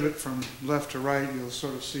the exhibit from left to right, you'll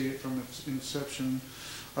sort of see it from its inception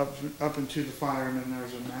up into the fire, and then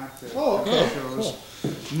there's a map that shows.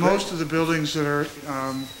 Cool. Most of the buildings that are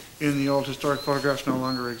in the old historic photographs no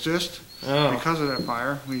longer exist because of that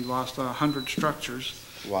fire. We lost 100 structures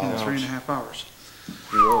in 3.5 hours.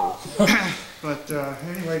 Whoa. But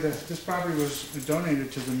anyway, this property was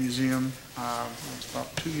donated to the museum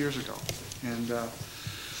about 2 years ago, and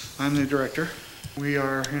I'm the director. We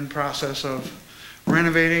are in process of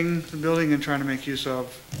renovating the building and trying to make use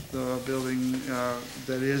of the building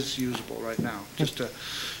that is usable right now, just to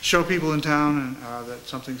show people in town and, that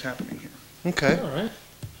something's happening here. Okay. All right.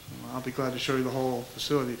 I'll be glad to show you the whole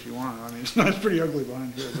facility if you want. I mean, it's pretty ugly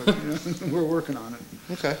behind here, but you know, we're working on it.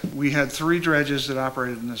 Okay. We had 3 dredges that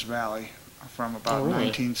operated in this valley from about really?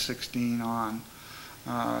 1916 on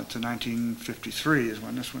to 1953 is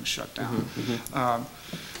when this one shut down.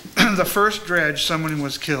 The first dredge, someone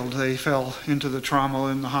was killed. They fell into the trommel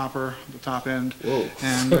in the hopper, the top end,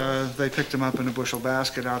 and they picked them up in a bushel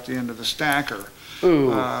basket out the end of the stacker.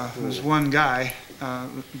 There's one guy,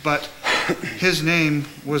 but his name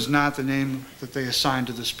was not the name that they assigned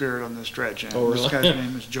to the spirit on this dredge. And really? This guy's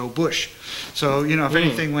name is Joe Bush. So, you know, if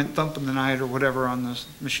anything went thump in the night or whatever on this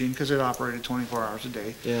machine, because it operated 24 hours a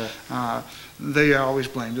day, they always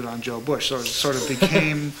blamed it on Joe Bush. So it sort of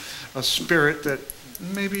became a spirit that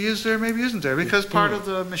maybe is there, maybe isn't there, because part of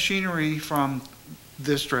the machinery from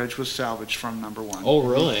this dredge was salvaged from number 1. Oh,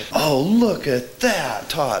 really? Oh, look at that,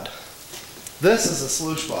 Todd. This is a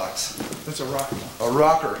sluice box. That's a rocker. A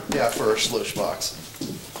rocker, yeah, for a sluice box.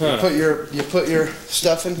 Huh. You put your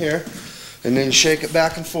stuff in here, and then you shake it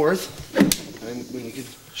back and forth. And when you can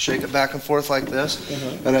shake it back and forth like this,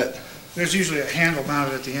 and it. There's usually a handle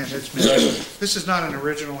mounted at the end. This is not an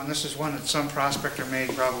original one. This is one that some prospector made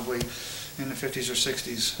probably in the 50s or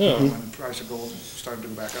 60s when the price of gold started to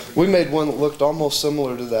go back up again. We made one that looked almost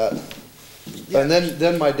similar to that And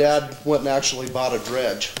then my dad went and actually bought a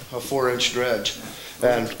dredge, a 4-inch dredge.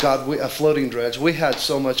 And God, a floating dredge. We had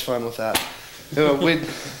so much fun with that. You know, we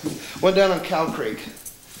went down on Cow Creek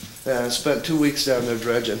and spent 2 weeks down there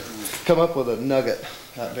dredging. Come up with a nugget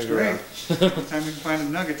that big around. Every time you can find a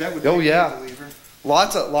nugget, that would be Oh yeah, a believer.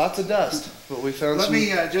 lots of dust, but we found some. Let me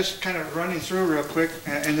just kind of run you through real quick,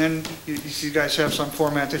 and then you guys have some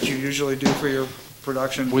format that you usually do for your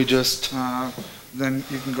production. We just then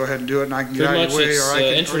you can go ahead and do it, and I can get Pretty out of much your way, it's or I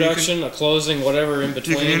can. introduction, a closing, whatever in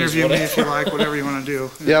between. You can interview me if you like, whatever you want to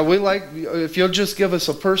do. yeah, we like if you'll just give us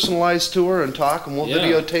a personalized tour and talk, and we'll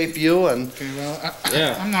videotape you. And Okay, well,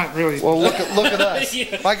 Yeah. I'm not really. well, look at us.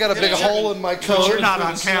 Yeah. I got a big hole in my coat. You're not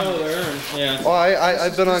on camera. Yeah. Oh,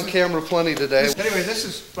 I've been on camera plenty today. Anyway, this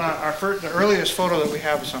is the earliest photo that we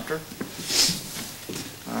have of Sumpter.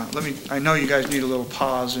 I know you guys need a little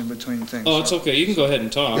pause in between things. Oh, it's okay. You can go ahead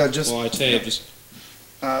and talk Yeah, just- while I tape. Just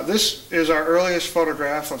This is our earliest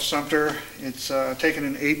photograph of Sumpter. It's taken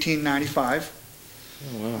in 1895.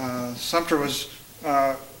 oh, wow. Sumpter was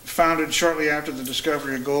founded shortly after the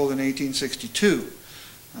discovery of gold in 1862.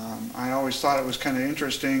 I always thought it was kind of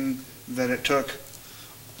interesting that it took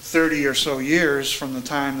 30 or so years from the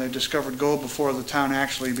time they discovered gold before the town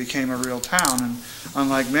actually became a real town. And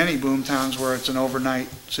unlike many boom towns where it's an overnight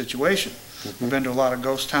situation, I've been to a lot of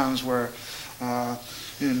ghost towns where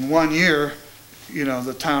in 1 year, you know,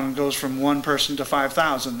 the town goes from 1 person to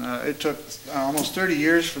 5,000. It took almost 30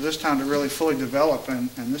 years for this town to really fully develop, and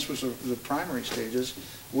this was the primary stages,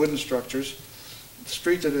 wooden structures. The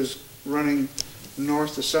street that is running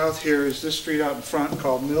north to south here is this street out in front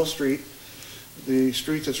called Mill Street. The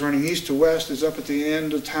street that's running east to west is up at the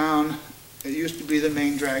end of town. It used to be the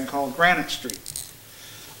main drag called Granite Street.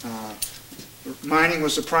 Mining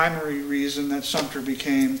was the primary reason that Sumpter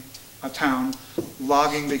became a town.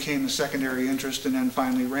 Logging became the secondary interest, and then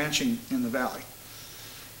finally ranching in the valley.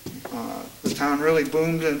 The town really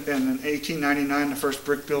boomed, and in 1899 the first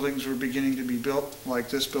brick buildings were beginning to be built, like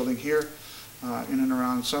this building here, in and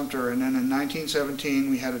around Sumpter. And then in 1917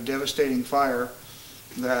 we had a devastating fire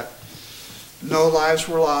that no lives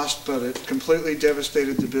were lost, but it completely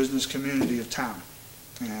devastated the business community of town.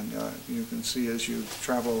 And you can see as you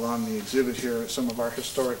travel along the exhibit here some of our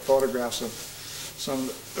historic photographs of some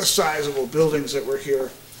of the sizable buildings that were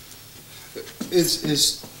here.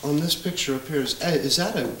 Is on this picture up here, is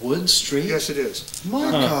that a wood street? Yes, it is.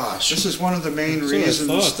 My gosh. This is one of the main That's what I reasons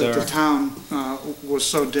thought that the there. town was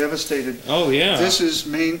so devastated. Oh, yeah. This is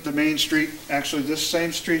the main street. Actually, this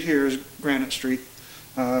same street here is Granite Street.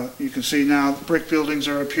 You can see now brick buildings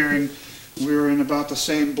are appearing. We were in about the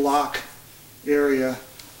same block area.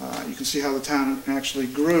 You can see how the town actually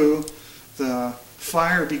grew. The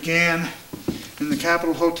fire began in the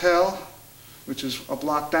Capitol Hotel, which is a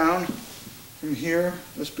block down from here,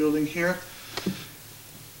 this building here.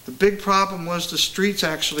 The big problem was the streets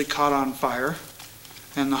actually caught on fire,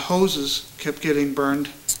 and the hoses kept getting burned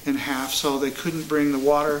in half, so they couldn't bring the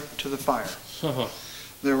water to the fire.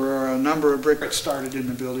 There were a number of bricks started in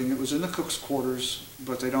the building. It was in the cook's quarters,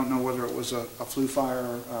 but they don't know whether it was a flue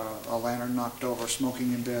fire, a lantern knocked over,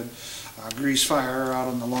 smoking in bed, a grease fire out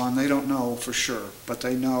on the lawn. They don't know for sure, but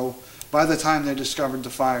they know by the time they discovered the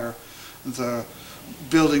fire, the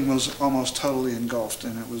building was almost totally engulfed,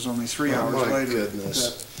 and it was only 3 hours later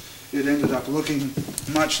that it ended up looking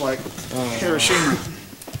much like Hiroshima.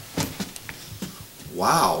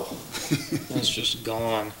 Wow. That's just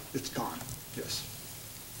gone. It's gone, yes.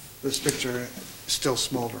 This picture is still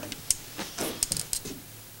smoldering.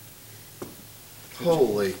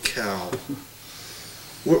 Holy cow.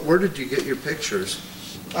 Where did you get your pictures?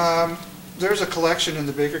 There's a collection in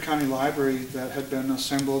the Baker County Library that had been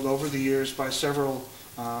assembled over the years by several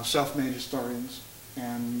self-made historians,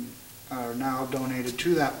 and are now donated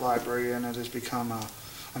to that library, and it has become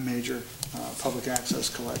a major public access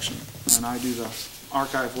collection. And I do the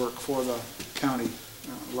archive work for the county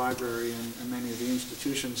library and many of the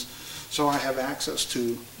institutions, so I have access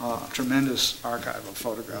to a tremendous archive of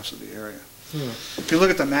photographs of the area. If you look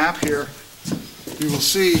at the map here, you will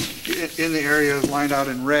see in the area lined out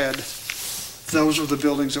in red, those were the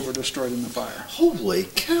buildings that were destroyed in the fire. Holy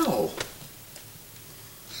cow.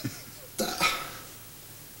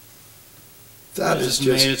 That is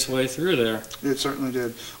just made its way through there. It certainly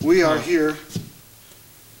did. We are here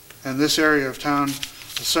in this area of town.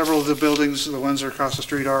 Several of the buildings, the ones that are across the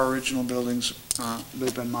street, are original buildings.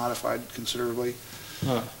 They've been modified considerably.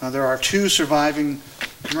 There are 2 surviving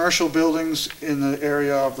commercial buildings in the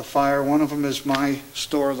area of the fire. One of them is my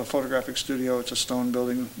store, the photographic studio. It's a stone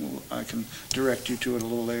building. I can direct you to it a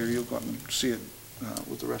little later. You'll go up and see it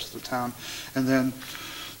with the rest of the town. And then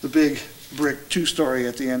the big brick two-story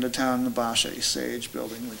at the end of town, the Bache Sage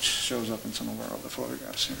building, which shows up in some of our other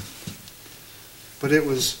photographs here. But it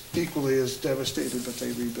was equally as devastated, but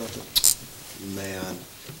they rebuilt it. Man,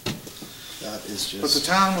 that is just... But the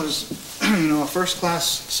town was, you know, a first-class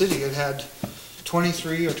city. It had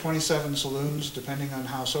 23 or 27 saloons, depending on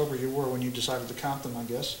how sober you were when you decided to count them, I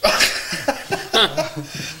guess.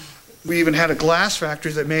 We even had a glass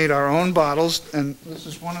factory that made our own bottles, and this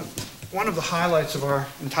is one of the highlights of our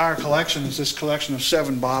entire collection is this collection of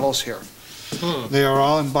 7 bottles here. They are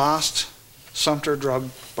all embossed Sumpter drug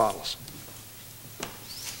bottles.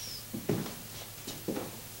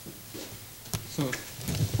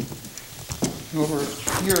 Over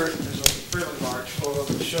here is a fairly large photo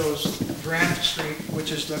that shows Granite Street,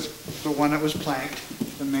 which is the one that was planked,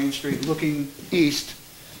 the main street, looking east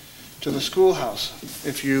to the schoolhouse.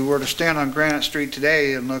 If you were to stand on Granite Street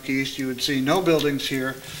today and look east, you would see no buildings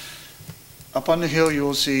here. Up on the hill, you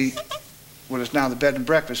will see what is now the bed and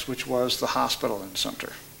breakfast, which was the hospital in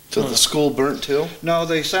Sumpter. So the school burnt too? No,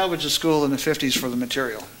 they salvaged the school in the 50s for the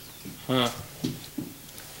material.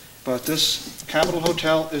 But this Capitol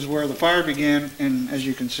Hotel is where the fire began, and as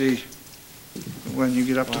you can see, when you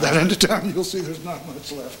get up to that end of town, you'll see there's not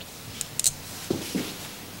much left.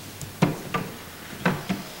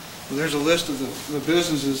 Well, there's a list of the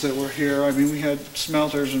businesses that were here. I mean, we had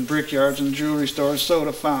smelters and brickyards and jewelry stores,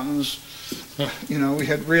 soda fountains. You know, we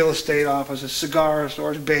had real estate offices, cigar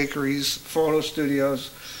stores, bakeries, photo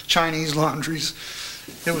studios, Chinese laundries.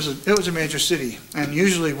 It was a major city, and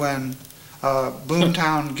usually when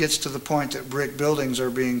Boomtown gets to the point that brick buildings are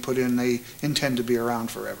being put in, they intend to be around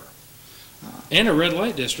forever. And a red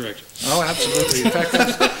light district. Oh, absolutely. In fact,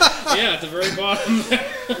 that's, yeah, at the very bottom.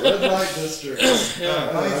 Red light district.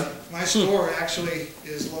 my store actually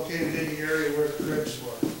is located in the area where the dredges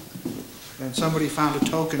were. And somebody found a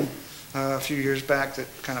token a few years back that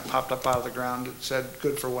kind of popped up out of the ground that said,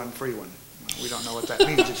 "Good for one, free one." We don't know what that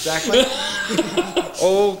means exactly.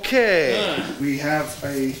 Okay. We have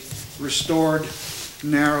a restored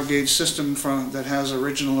narrow gauge system that has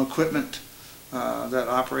original equipment that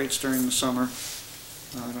operates during the summer.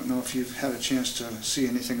 I don't know if you've had a chance to see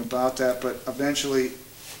anything about that, but eventually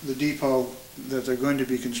the depot that they're going to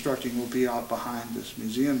be constructing will be out behind this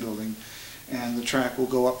museum building, and the track will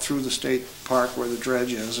go up through the state park where the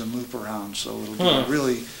dredge is and loop around, so it'll be a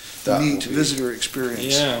really neat visitor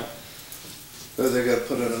experience. Yeah. Are they going to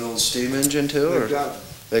put in an old steam engine too? They've got it.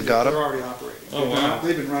 They got They're them? already operating. Oh, wow.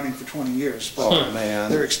 They've been running for 20 years. But Oh, man.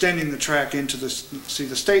 they're extending the track into this. See,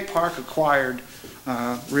 the state park acquired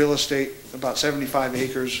real estate, about 75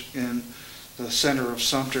 acres in the center of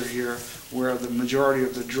Sumpter here, where the majority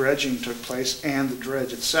of the dredging took place and the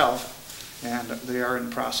dredge itself. And they are in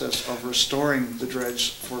the process of restoring the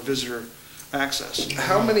dredge for visitor access.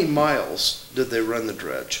 How many miles did they run the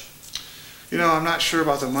dredge? You know, I'm not sure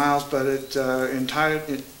about the miles, but it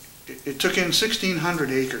took in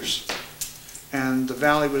 1,600 acres, and the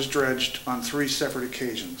valley was dredged on 3 separate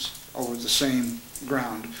occasions over the same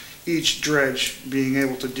ground, each dredge being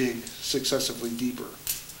able to dig successively deeper.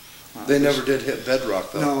 They never did hit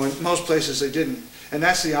bedrock though. No, in most places they didn't. And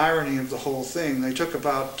that's the irony of the whole thing. They took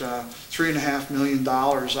about $3.5 million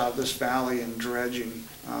out of this valley in dredging,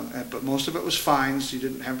 but most of it was fines. You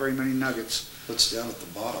didn't have very many nuggets. What's down at the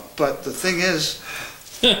bottom? But the thing is,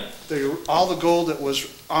 all the gold that was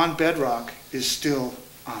on bedrock is still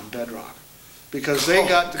on bedrock, because they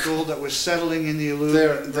got the gold that was settling in the alluvial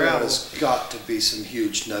There gravel. has got to be some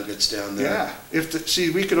huge nuggets down there. Yeah. See,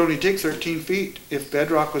 we could only dig 13 feet. If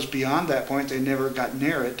bedrock was beyond that point, they never got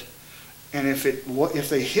near it. And if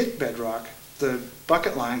they hit bedrock, the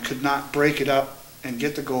bucket line could not break it up and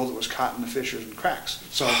get the gold that was caught in the fissures and cracks.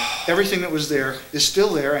 So everything that was there is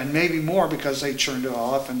still there, and maybe more because they churned it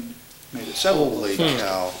all up and made it settle. Holy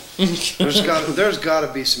cow. There's got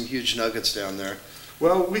to be some huge nuggets down there.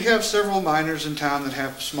 Well, we have several miners in town that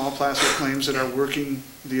have small plastic claims that are working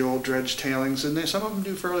the old dredge tailings, and some of them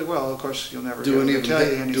do fairly well. Of course, you'll never Do any of tell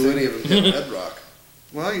you anything. them hit bedrock?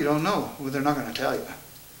 Well, you don't know. Well, they're not going to tell you.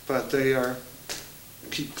 But they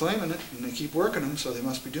keep claiming it, and they keep working them, so they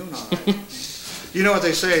must be doing all right. You know what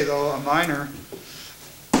they say, though, a miner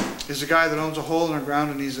is a guy that owns a hole in the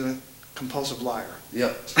ground and he's a compulsive liar.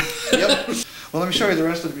 Yep. Yep. Well, let me show you the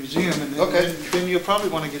rest of the museum, and Okay. then you'll probably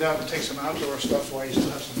want to get out and take some outdoor stuff while you still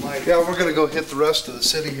have some light. Yeah, we're going to go hit the rest of the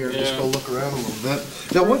city here and just go look around a little bit.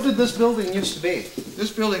 Now, what did this building used to be? This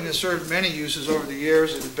building has served many uses over the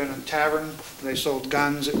years. It had been a tavern. They sold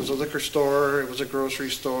guns. It was a liquor store. It was a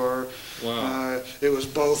grocery store. Wow. It was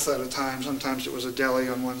both at a time. Sometimes it was a deli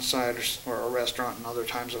on one side or a restaurant, and other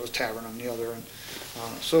times it was tavern on the other. And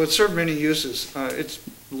so it served many uses. It's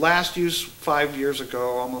last use 5 years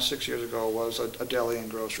ago, almost 6 years ago, was a deli and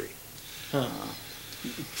grocery. Huh.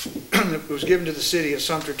 It was given to the city of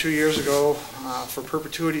Sumpter 2 years ago for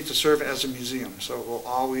perpetuity to serve as a museum. So it will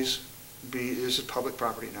always be, this is public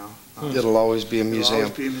property now. It'll always be a It'll museum,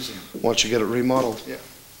 always be a museum. once you get it remodeled. Yeah.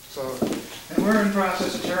 So, and we're in the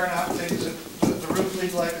process of tearing out things that the roof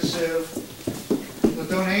leaked like a sieve. The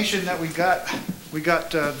donation that we got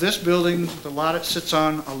this building, the lot it sits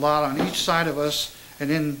on, a lot on each side of us, and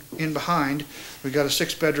in behind, we got a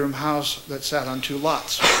 6-bedroom house that sat on 2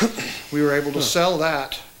 lots. We were able to sell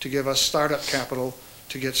that to give us startup capital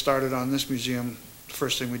to get started on this museum. The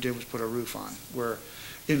first thing we did was put a roof on. We're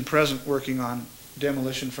in present working on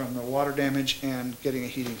demolition from the water damage and getting a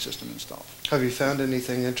heating system installed. Have you found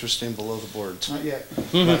anything interesting below the boards? Not yet.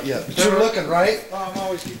 Not yet. But you're looking, right? Oh, I'm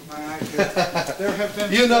always keeping my eye peeled. There have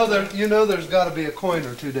been You know there's got to be a coin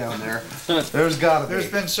or two down there. There's got to be.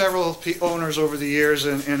 There's been several owners over the years,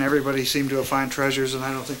 and everybody seemed to have found treasures, and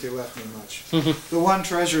I don't think they left me much. The one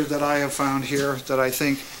treasure that I have found here that I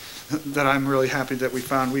think that I'm really happy that we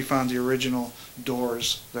found the original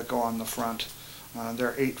doors that go on the front.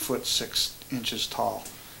 They're 8 foot 6 inches tall,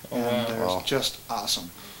 and they're just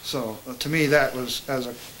awesome. So to me, that was,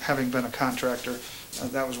 having been a contractor,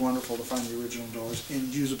 that was wonderful to find the original doors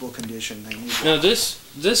in usable condition. Now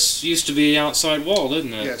this used to be outside wall,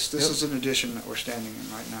 didn't it? Yes, this is an addition that we're standing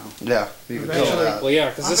in right now. Yeah, you can Eventually- tell that. Well, yeah,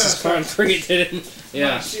 because this is concrete. I'm Yeah.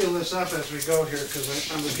 gonna seal this up as we go here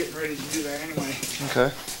because I was getting ready to do that anyway.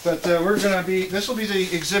 Okay. But this will be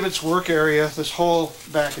the exhibits work area, this whole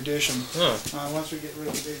back addition. Huh. Once we get rid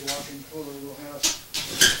of the big walk-in cooler, we'll have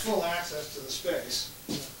full access to the space.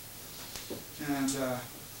 And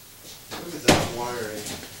Look at that wiring.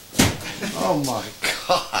 Oh my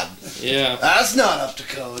God. Yeah. That's not up to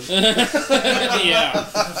code. Yeah.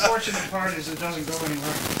 the fortunate part is it doesn't go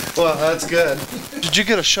anywhere. Well, that's good. Did you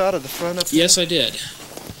get a shot of the front up there? Yes, I did.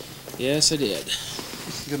 Yes, I did.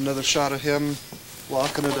 Get another shot of him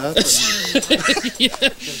locking it up. And Yeah.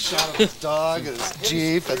 get a shot of his dog and his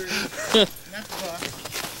Jeep. And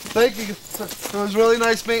thank you. It was really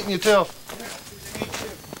nice meeting you too.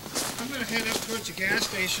 I'm going to head up towards the gas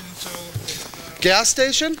station, so... Gas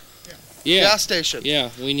station? Yeah. Gas station. Yeah,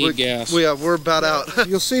 we need gas. We're about out.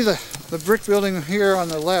 You'll see the brick building here on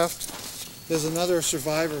the left. There's another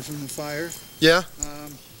survivor from the fire. Yeah?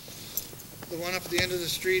 The one up at the end of the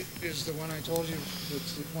street is the one I told you,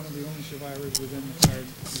 that's one of the only survivors within the fire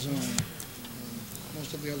zone.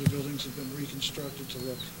 Most of the other buildings have been reconstructed to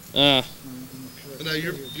look in the correct Now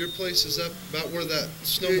your place is up about where that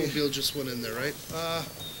snowmobile just went in there, right?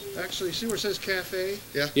 Actually, see where it says cafe?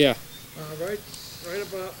 Yeah. Right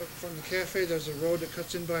about from the cafe, there's a road that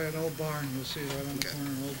cuts in by an old barn. You'll see right on the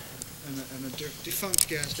corner, and a defunct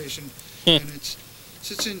gas station. And it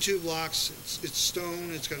sits in 2 blocks. It's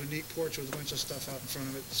stone. It's got a neat porch with a bunch of stuff out in front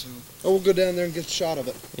of it. So. Oh, we'll go down there and get a shot of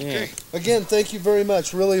it. Yeah. Okay. Again, thank you very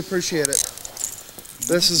much. Really appreciate it.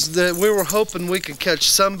 This is we were hoping we could catch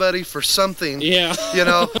somebody for something. Yeah. You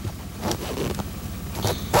know.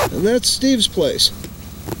 And that's Steve's place.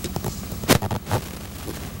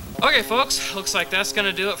 Okay, folks, looks like that's going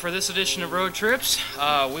to do it for this edition of Road Trips.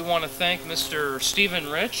 We want to thank Mr. Stephen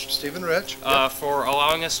Rich for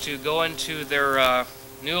allowing us to go into their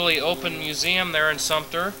newly opened museum there in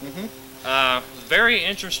Sumpter. Very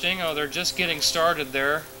interesting. Oh, they're just getting started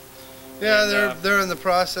there. Yeah, And, they're in the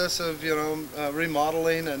process of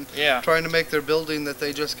remodeling and trying to make their building that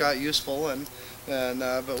they just got useful,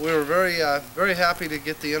 but we were very happy to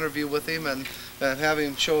get the interview with him and have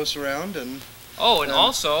him show us around. And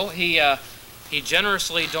also he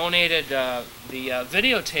generously donated the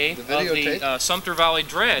videotape of the Sumpter Valley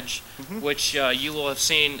Dredge, which you will have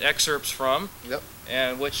seen excerpts from. Yep.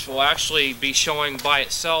 And which will actually be showing by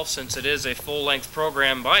itself, since it is a full-length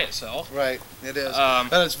program by itself. Right, it is,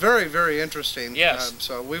 and it's very, very interesting. Yes.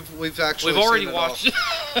 So we've actually already seen it watched it.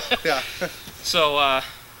 Yeah. So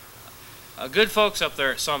good folks up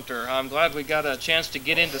there at Sumpter. I'm glad we got a chance to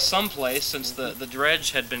get into some place, since the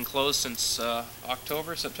dredge had been closed since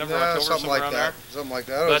October, October, something like around that. there. Something like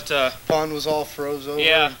that. But pond was all froze over.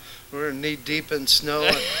 Yeah. We're knee deep in snow.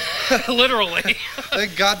 Literally.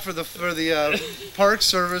 Thank God for the Park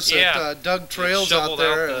Service that dug trails out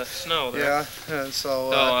there. Out the snow there. Yeah, and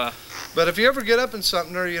so. But if you ever get up in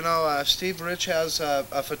Sumpter, Steve Rich has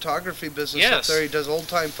a photography business up there. He does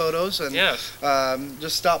old-time photos, and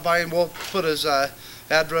just stop by and we'll put his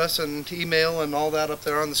address and email and all that up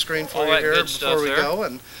there on the screen for you here before we go.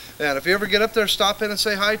 And if you ever get up there, stop in and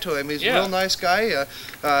say hi to him. He's a real nice guy.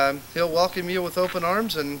 He'll welcome you with open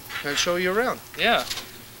arms and show you around. Yeah.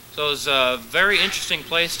 So it's a very interesting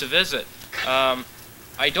place to visit.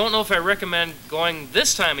 I don't know if I recommend going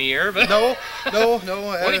this time of year, but no.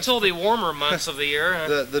 Wait till the warmer months of the year.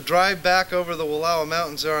 The drive back over the Wallowa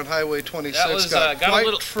Mountains there on Highway 26 got quite a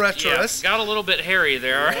little, treacherous. Yeah, got a little bit hairy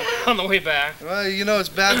there on the way back. Well, you know it's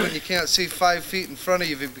bad when you can't see 5 feet in front of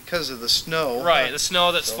you because of the snow. Right, the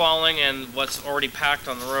snow that's falling and what's already packed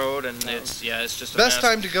on the road, and it's just a best mess.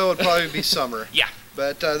 Time to go would probably be summer. Yeah.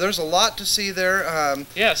 But there's a lot to see there.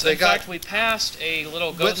 Yes, in fact, we passed a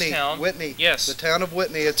little ghost town. Whitney. Yes. The town of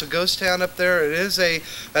Whitney. It's a ghost town up there. It is an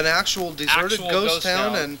actual deserted ghost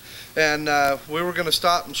town. And we were going to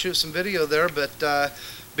stop and shoot some video there, but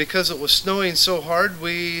because it was snowing so hard,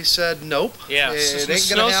 we said nope. Yeah, the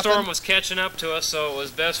snowstorm was catching up to us, so it was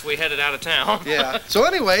best we headed out of town. Yeah. So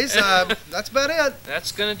anyways, that's about it.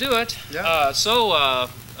 That's going to do it. Yeah.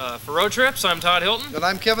 For Road Trips, I'm Todd Hilton. And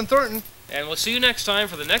I'm Kevin Thornton. And we'll see you next time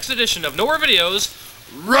for the next edition of Nowhere Videos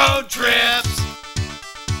Road Trips!